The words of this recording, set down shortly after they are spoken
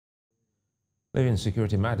Leaving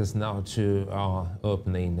security matters now to our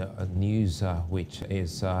opening news, which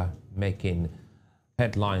is making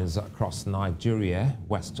headlines across Nigeria,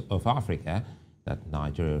 west of Africa, that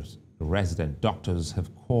Nigeria's resident doctors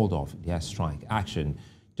have called off their strike action.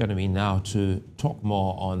 Joining me now to talk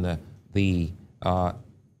more on the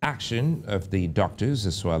action of the doctors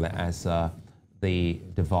as well as the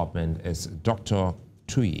development is Dr.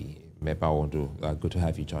 Tuyi Mebawondu. Good to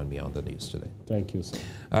have you join me on the news today. Thank you, sir.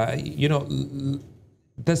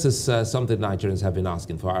 This is something Nigerians have been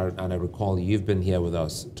asking for, and I recall you've been here with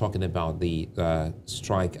us talking about the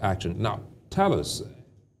strike action. Now, tell us,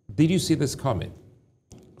 did you see this coming?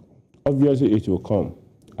 Obviously, it will come.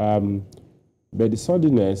 But the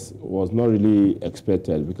suddenness was not really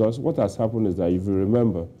expected, because what has happened is that, if you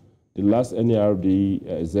remember, the last NARD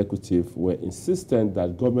executive were insistent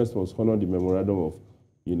that government must honor the memorandum of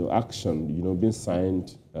action, being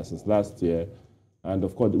signed since last year, and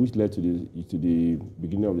of course, which led to the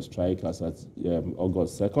beginning of the strike as at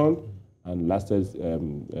August 2nd, and lasted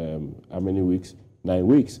how many weeks? 9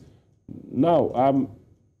 weeks. Now,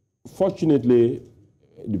 fortunately,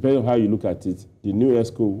 depending on how you look at it, the new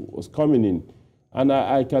ESCO was coming in, and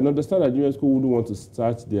I can understand that the new ESCO wouldn't want to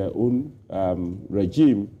start their own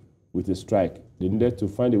regime with a strike. They needed to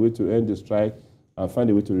find a way to end the strike and find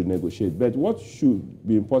a way to renegotiate. But what should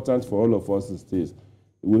be important for all of us is this.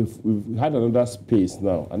 We've had another space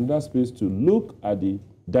now, another space to look at the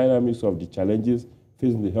dynamics of the challenges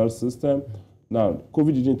facing the health system. Now,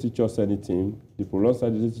 COVID didn't teach us anything. The prolonged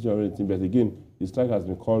strike didn't teach us anything. But again, the strike has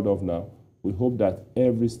been called off now. We hope that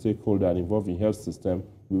every stakeholder involved in the health system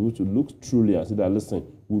will be able to look truly and say that, listen,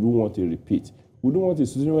 we don't want a repeat. We don't want a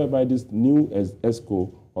situation whereby this new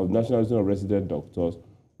ESCO of National Association of Resident Doctors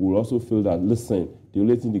will also feel that, listen, the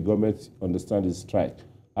only thing the government understands is strike.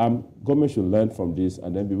 Government should learn from this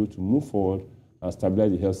and then be able to move forward and stabilize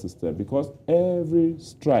the health system, because every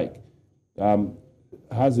strike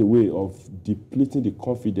has a way of depleting the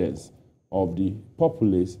confidence of the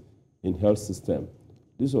populace in health system.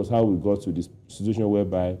 This was how we got to this situation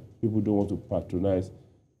whereby people don't want to patronize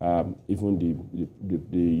even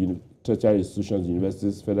the tertiary institutions,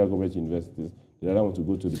 universities, federal government universities. They don't want to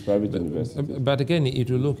go to the private universities. But again, it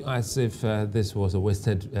will look as if this was a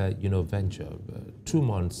wasted, venture. 2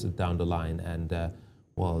 months down the line, and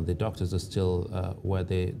well, the doctors are still where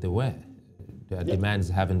they were. Their demands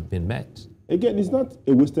haven't been met. Again, it's not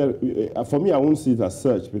a wasted. For me, I won't see it as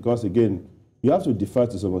such, because again, you have to defer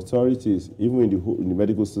to some authorities, even in the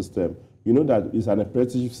medical system. You know that it's an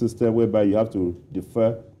apprenticeship system whereby you have to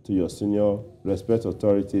defer to your senior, respect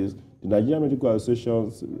authorities. The Nigerian Medical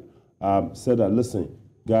Associations said that, listen,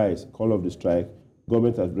 guys, call off the strike.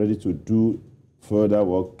 Government is ready to do further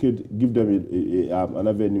work. Give them an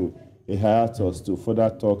avenue, a hiatus to further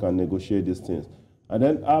talk and negotiate these things. And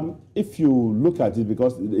then if you look at it,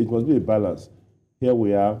 because it must be a balance. Here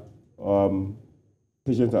we are,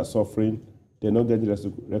 patients are suffering. They're not getting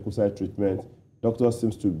requisite treatment. Doctors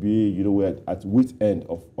seems to be, we're at wit end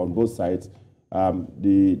on both sides.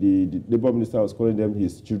 The Labour Minister was calling them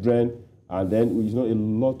his children. And then,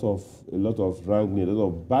 a lot of wrangling, a lot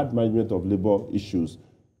of bad management of labor issues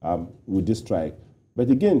with this strike. But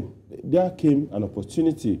again, there came an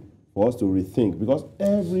opportunity for us to rethink, because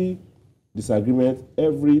every disagreement,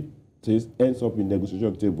 every case ends up in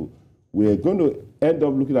negotiation table. We're going to end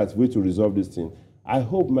up looking at a way to resolve this thing. I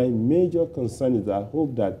hope, my major concern is that I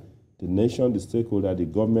hope that the nation, the stakeholder, the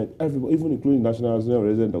government, everybody, even including National Association of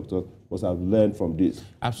Resident Doctors, must have learned from this.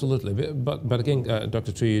 Absolutely. But again,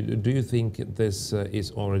 Dr. Tuyi, do you think this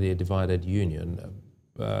is already a divided union?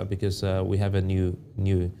 Because we have a new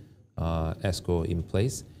ESCO in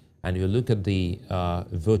place, and you look at the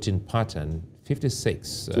voting pattern,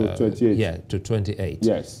 56 to 28. Yeah, to 28.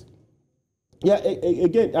 Yes. Yeah,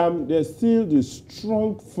 again, there's still this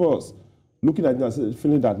strong force looking at it and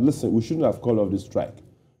feeling that, listen, we shouldn't have called off this strike.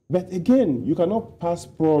 But again, you cannot pass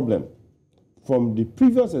problem from the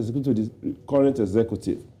previous executive to the current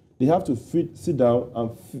executive. They have to sit down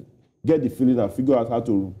and get the feeling and figure out how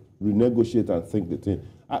to renegotiate and think the thing.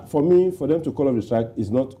 For me, for them to call off the strike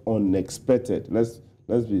is not unexpected. Let's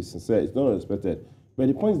be sincere, it's not unexpected. But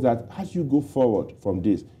the point is that as you go forward from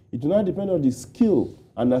this, it will now depend on the skill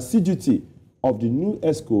and assiduity of the new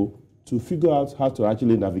ESCO to figure out how to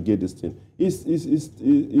actually navigate this thing.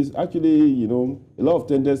 It's actually, a lot of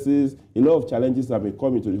tendencies, a lot of challenges have been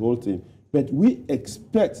coming to the whole thing. But we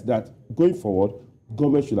expect that going forward,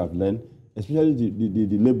 government should have learned, especially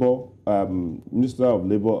the Labour, Minister of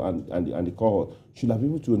Labour and the cohort, should have been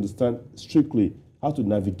able to understand strictly how to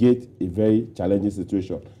navigate a very challenging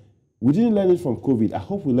situation. We didn't learn it from COVID. I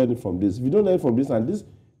hope we learn it from this. If we don't learn from this, and these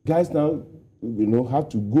guys now have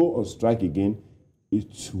to go on strike again,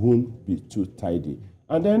 it won't be too tidy.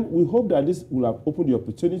 And then we hope that this will have opened the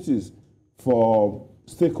opportunities for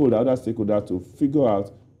other stakeholders to figure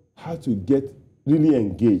out how to get really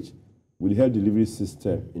engaged with the health delivery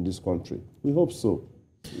system in this country. We hope so.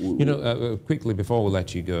 Quickly before we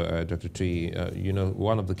let you go, Dr. Tuyi,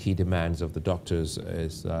 one of the key demands of the doctors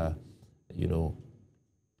is,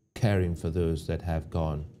 caring for those that have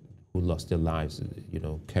gone, who lost their lives,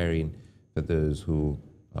 caring for those who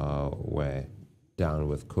were down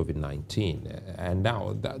with COVID-19. And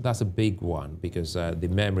now that's a big one, because the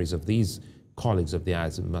memories of these colleagues of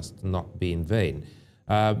theirs must not be in vain.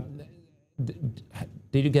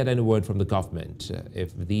 Did you get any word from the government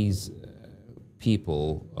if these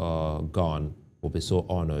people gone will be so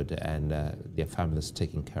honored and their families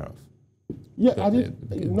taken care of? Yeah, I think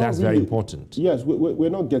that's very important. Yes, we're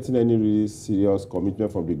not getting any really serious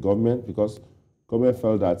commitment from the government, because government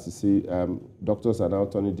felt that, you see, doctors are now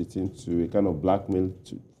turning the thing to a kind of blackmail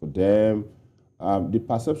for them. The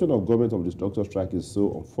perception of government of this doctor strike is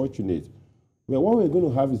so unfortunate. Well, what we're going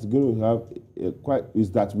to have is there will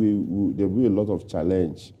be a lot of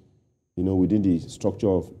challenge, within the structure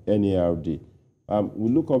of NARD. We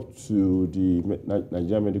look up to the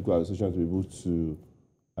Nigerian Medical Association to be able to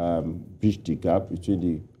bridge the gap between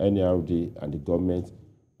the NARD and the government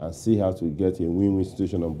and see how to get a win-win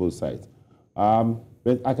situation on both sides.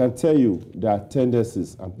 But I can tell you there are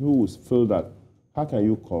tendencies, and people will feel that, how can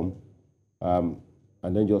you come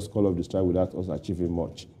and then just call off the strike without us achieving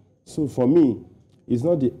much? So for me, it's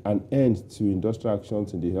not an end to industrial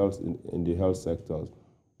actions in the health sectors.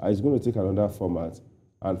 It's going to take another format,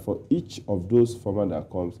 and for each of those formats that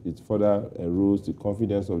comes, it further erodes the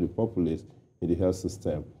confidence of the populace in the health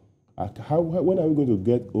system. When are we going to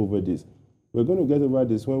get over this? We're going to get over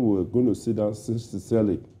this when we're going to sit down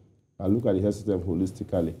sincerely and look at the health system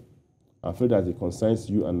holistically, and feel that it concerns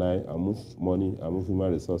you and I, and move money and move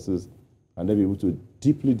human resources, and then be able to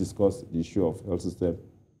deeply discuss the issue of health system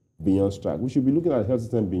beyond strike. We should be looking at the health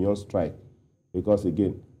system beyond strike, because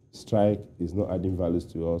again, strike is not adding values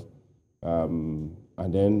to us.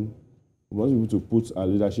 And then we must be able to put our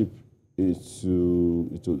leadership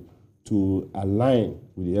to align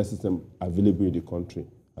with the health system available in the country,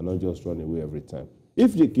 and not just run away every time.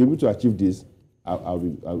 If they can be able to achieve this, it will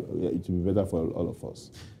be better for all of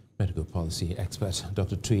us. Medical policy expert,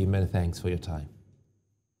 Dr. Tuyi, many thanks for your time.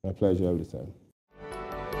 My pleasure every time.